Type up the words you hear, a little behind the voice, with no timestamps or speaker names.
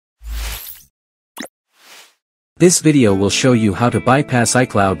This video will show you how to bypass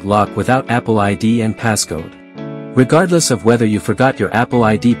iCloud lock without Apple ID and passcode. Regardless of whether you forgot your Apple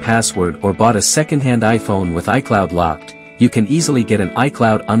ID password or bought a second-hand iPhone with iCloud locked, you can easily get an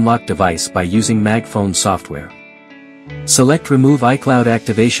iCloud unlocked device by using MagFone software. Select Remove iCloud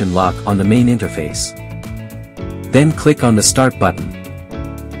Activation Lock on the main interface. Then click on the Start button.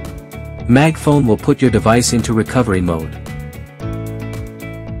 MagFone will put your device into recovery mode.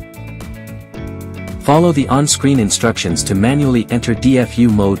 Follow the on-screen instructions to manually enter DFU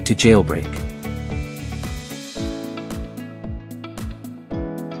mode to jailbreak.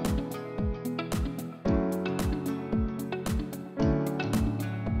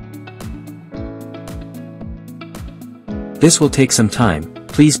 This will take some time,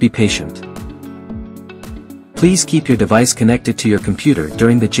 please be patient. Please keep your device connected to your computer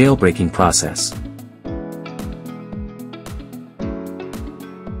during the jailbreaking process.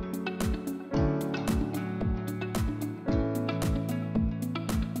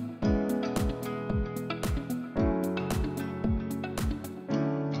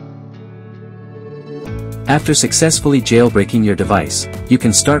 After successfully jailbreaking your device, you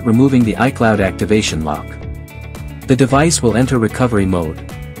can start removing the iCloud activation lock. The device will enter recovery mode.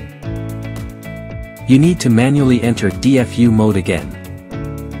 You need to manually enter DFU mode again.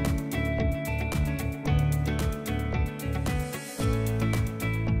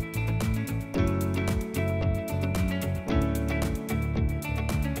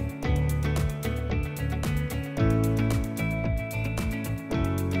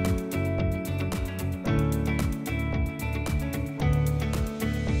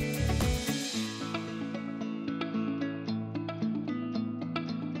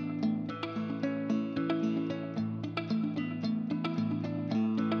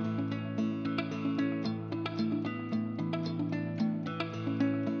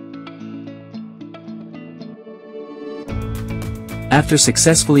 After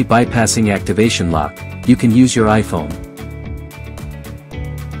successfully bypassing activation lock, you can use your iPhone.